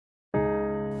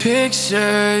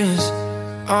Pictures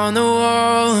on the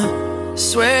wall,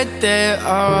 swear they're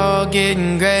all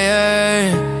getting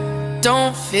grayer.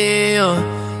 Don't feel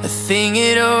a thing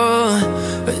at all,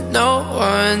 but no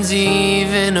one's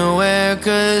even aware.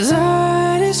 'Cause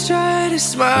I just try to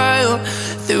smile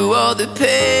through all the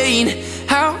pain.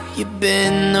 How you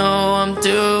been? No, I'm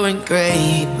doing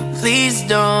great, but please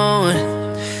don't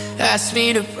ask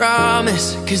me to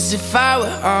promise. 'Cause if I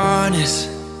were honest,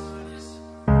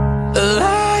 a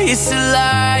lie is a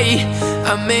lie.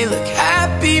 I may look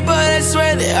happy, but I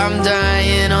swear that I'm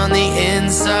dying on the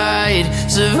inside.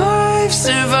 Survive,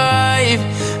 survive.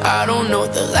 I don't know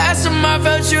the last time I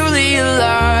felt truly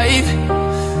alive.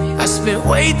 I spent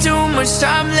way too much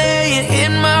time laying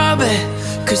in my bed,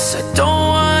 'cause I don't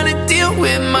wanna deal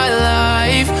with my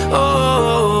life.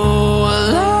 Oh, a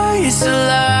lie is a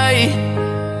lie.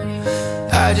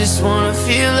 I just wanna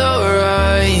feel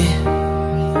alright.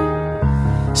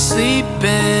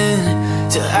 Sleeping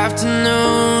till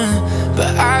afternoon,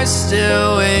 but I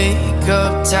still wake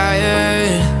up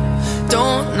tired.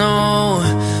 Don't know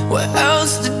what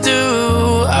else to do.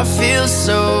 I feel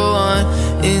so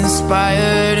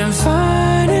uninspired, and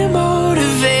finding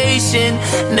motivation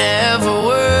never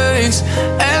works.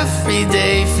 Every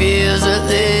day feels a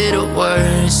little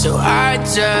worse, so I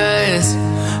just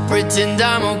pretend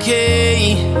I'm okay,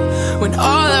 when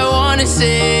all I wanna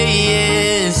say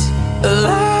is a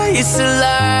lie, it's a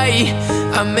lie.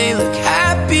 I may look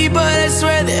happy, but I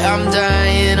swear that I'm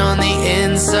dying on the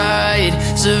inside.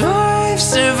 Survive,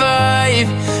 survive.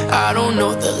 I don't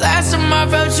know the last time I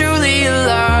felt truly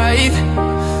alive.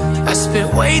 I spent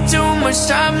way too much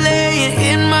time laying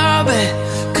in my bed,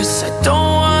 'cause I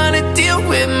don't wanna deal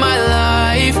with my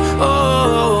life.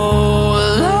 Oh, a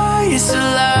lie is a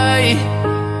lie.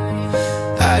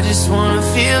 I just wanna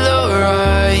feel